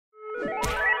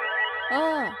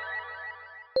Oh.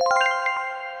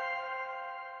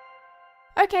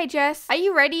 Okay, Jess, are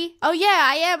you ready? Oh yeah,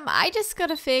 I am. I just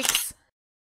gotta fix.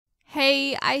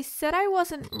 Hey, I said I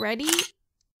wasn't ready.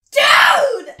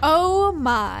 Dude! Oh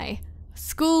my.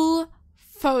 School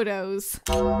photos.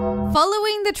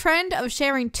 Following the trend of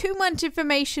sharing too much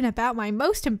information about my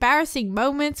most embarrassing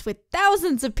moments with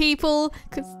thousands of people,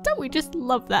 because don't we just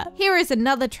love that? Here is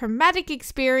another traumatic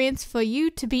experience for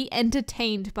you to be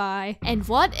entertained by. And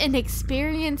what an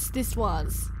experience this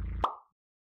was.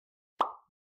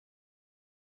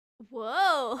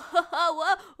 Whoa, whoa,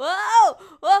 whoa,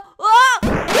 whoa,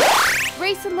 whoa!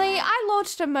 Recently, I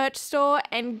launched a merch store,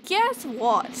 and guess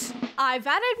what? I've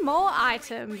added more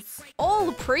items. All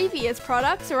the previous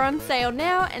products are on sale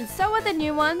now, and so are the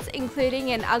new ones,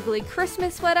 including an ugly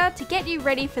Christmas sweater to get you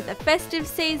ready for the festive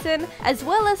season, as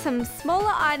well as some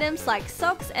smaller items like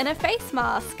socks and a face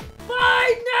mask.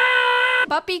 Buy now!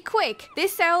 But be quick,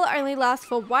 this sale only lasts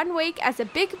for 1 week as a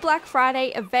big Black Friday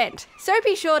event, so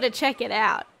be sure to check it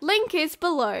out. Link is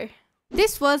below.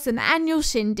 This was an annual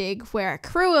shindig where a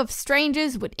crew of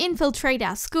strangers would infiltrate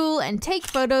our school and take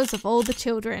photos of all the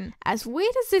children. As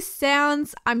weird as this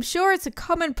sounds, I'm sure it's a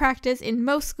common practice in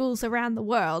most schools around the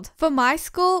world. For my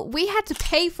school, we had to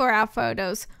pay for our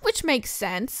photos, which makes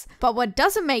sense. But what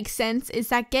doesn't make sense is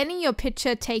that getting your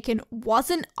picture taken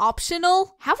wasn't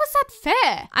optional. How was that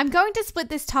fair? I'm going to split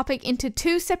this topic into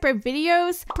 2 separate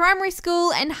videos, primary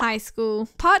school and high school.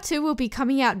 Part 2 will be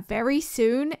coming out very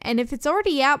soon, and if it's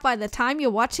already out by the time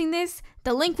you're watching this,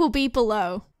 the link will be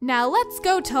below. Now let's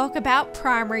go talk about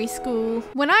primary school.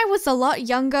 When I was a lot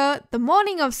younger, the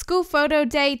morning of school photo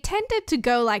day tended to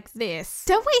go like this.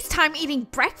 Don't waste time eating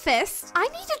breakfast. I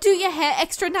need to do your hair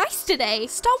extra nice today.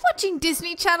 Stop watching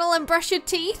Disney Channel and brush your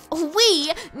teeth.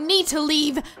 We need to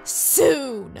leave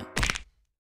soon.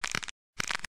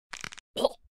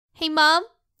 Hey Mom,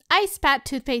 I spat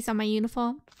toothpaste on my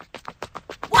uniform.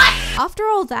 What? After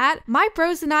all that, my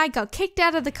bros and I got kicked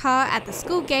out of the car at the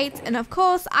school gates, and of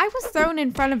course, I was thrown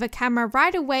in front of a camera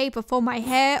right away before my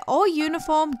hair or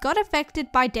uniform got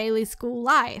affected by daily school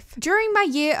life. During my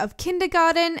year of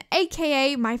kindergarten,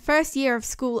 aka my first year of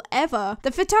school ever,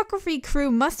 the photography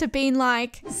crew must have been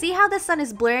like, see how the sun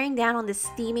is blaring down on this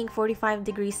steaming 45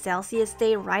 degrees Celsius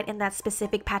day right in that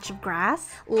specific patch of grass?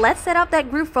 Let's set up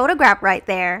that group photograph right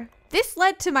there. This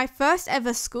led to my first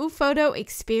ever school photo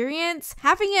experience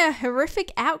having a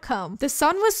horrific outcome. The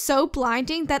sun was so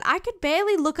blinding that I could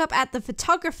barely look up at the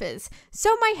photographers,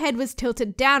 so my head was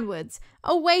tilted downwards,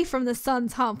 away from the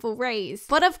sun's harmful rays.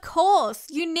 But of course,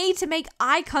 you need to make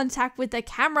eye contact with the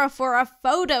camera for a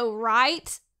photo,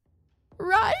 right?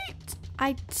 Right?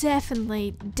 I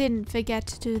definitely didn't forget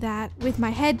to do that. With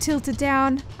my head tilted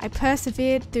down, I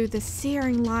persevered through the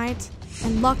searing light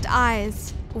and locked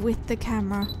eyes with the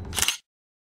camera.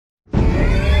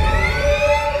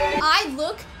 I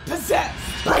look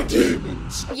Possessed by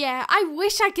demons. Yeah, I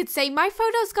wish I could say my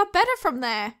photos got better from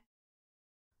there.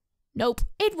 Nope,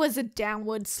 it was a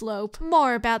downward slope.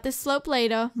 More about this slope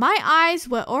later. My eyes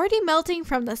were already melting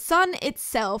from the sun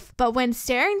itself, but when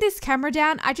staring this camera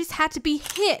down, I just had to be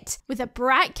hit with a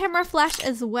bright camera flash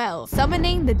as well,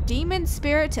 summoning the demon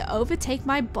spirit to overtake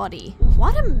my body.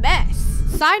 What a mess!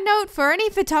 Side note, for any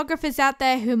photographers out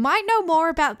there who might know more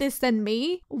about this than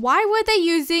me, why were they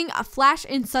using a flash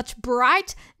in such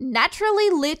bright, naturally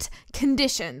lit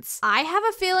conditions? I have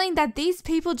a feeling that these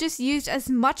people just used as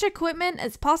much equipment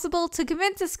as possible to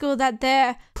convince a school that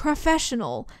they're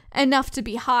professional enough to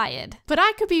be hired. But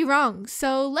I could be wrong,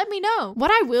 so let me know.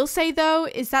 What I will say though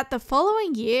is that the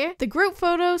following year, the group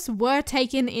photos were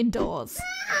taken indoors.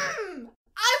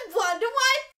 I wonder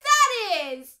what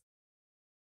that is!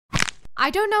 I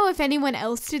don't know if anyone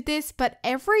else did this, but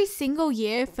every single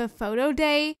year for photo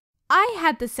day, I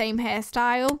had the same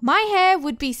hairstyle. My hair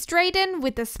would be straightened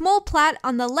with a small plait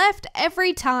on the left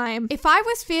every time. If I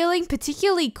was feeling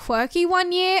particularly quirky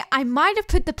one year, I might have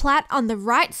put the plait on the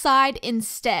right side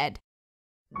instead.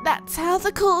 That's how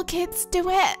the cool kids do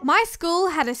it. My school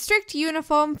had a strict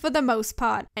uniform for the most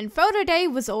part, and photo day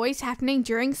was always happening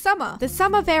during summer. The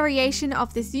summer variation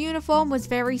of this uniform was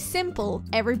very simple.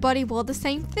 Everybody wore the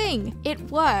same thing.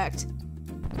 It worked.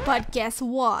 But guess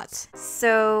what?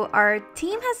 So our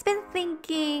team has been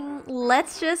thinking,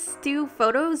 let's just do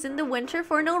photos in the winter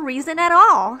for no reason at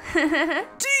all.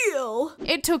 Deal!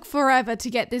 It took forever to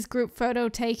get this group photo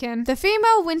taken. The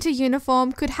female winter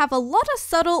uniform could have a lot of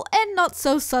subtle and not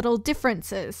so subtle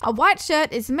differences. A white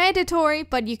shirt is mandatory,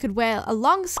 but you could wear a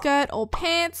long skirt or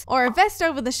pants, or a vest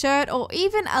over the shirt, or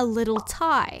even a little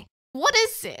tie. What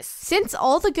is this? Since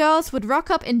all the girls would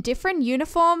rock up in different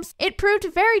uniforms, it proved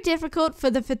very difficult for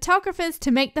the photographers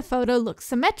to make the photo look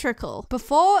symmetrical.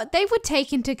 Before, they would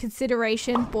take into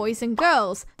consideration boys and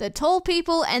girls, the tall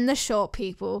people and the short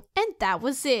people. And that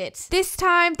was it. This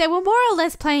time, they were more or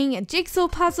less playing a jigsaw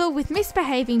puzzle with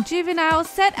misbehaving juveniles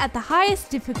set at the highest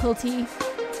difficulty.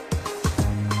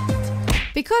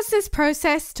 Because this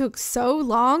process took so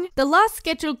long, the last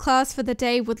scheduled class for the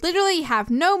day would literally have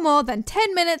no more than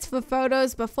 10 minutes for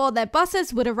photos before their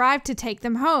buses would arrive to take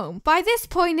them home. By this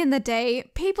point in the day,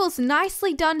 people's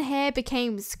nicely done hair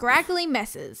became scraggly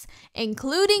messes,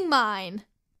 including mine.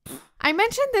 I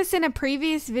mentioned this in a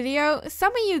previous video,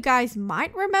 some of you guys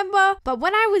might remember, but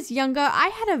when I was younger, I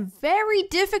had a very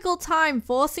difficult time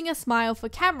forcing a smile for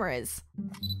cameras.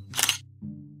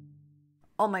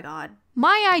 Oh my god.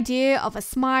 My idea of a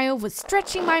smile was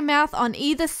stretching my mouth on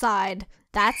either side.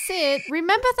 That's it.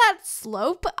 Remember that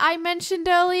slope I mentioned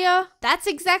earlier? That's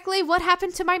exactly what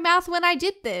happened to my mouth when I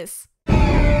did this.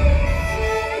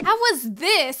 How was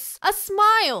this a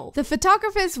smile? The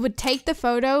photographers would take the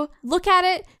photo, look at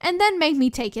it, and then make me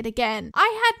take it again.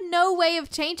 I had no way of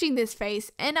changing this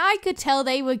face, and I could tell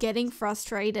they were getting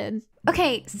frustrated.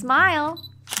 Okay, smile.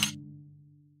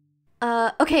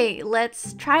 Okay,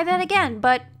 let's try that again,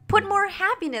 but put more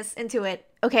happiness into it,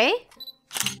 okay?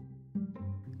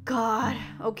 God,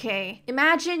 okay.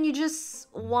 Imagine you just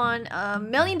won $1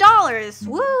 million.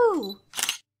 Woo!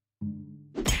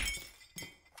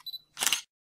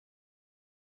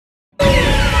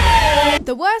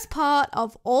 The worst part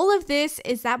of all of this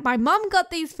is that my mum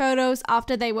got these photos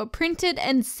after they were printed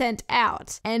and sent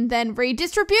out, and then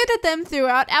redistributed them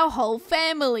throughout our whole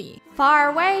family. Far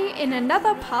away in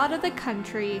another part of the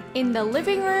country, in the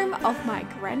living room of my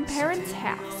grandparents'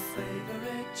 house.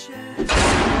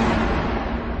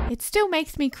 It still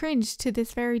makes me cringe to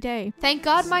this very day. Thank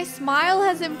God my smile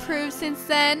has improved since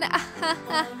then.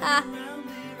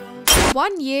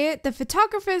 One year, the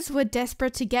photographers were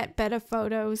desperate to get better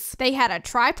photos. They had a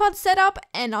tripod set up,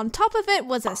 and on top of it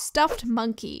was a stuffed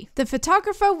monkey. The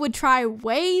photographer would try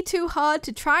way too hard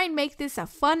to try and make this a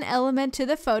fun element to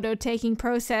the photo taking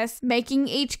process, making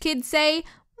each kid say,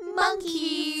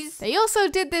 "Monkeys." They also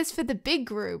did this for the big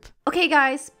group. Okay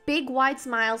guys, big wide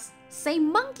smiles. Say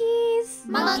monkeys.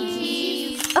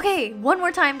 Monkeys. Okay, one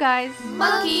more time guys.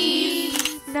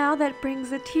 Monkeys. Now that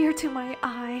brings a tear to my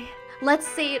eye. Let's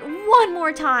say it one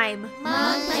more time.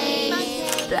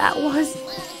 Monkeys. That was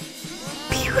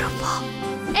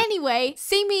beautiful. Anyway,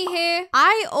 see me here.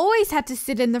 I always had to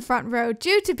sit in the front row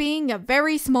due to being a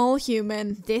very small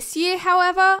human. This year,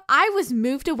 however, I was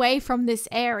moved away from this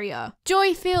area.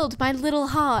 Joy filled my little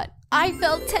heart. I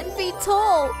felt 10 feet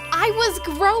tall. I was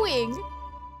growing.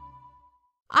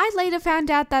 I later found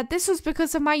out that this was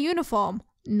because of my uniform,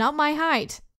 not my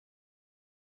height.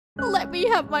 Let me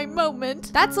have my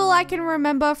moment. That's all I can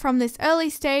remember from this early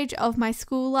stage of my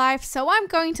school life, so I'm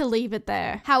going to leave it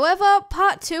there. However,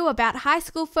 part 2 about high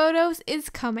school photos is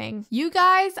coming. You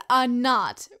guys are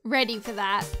not ready for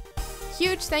that.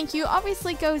 Huge thank you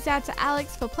obviously goes out to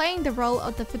Alex for playing the role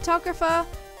of the photographer.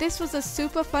 This was a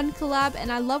super fun collab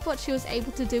and I love what she was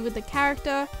able to do with the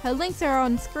character. Her links are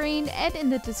on screen and in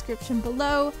the description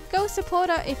below. Go support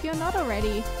her if you're not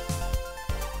already.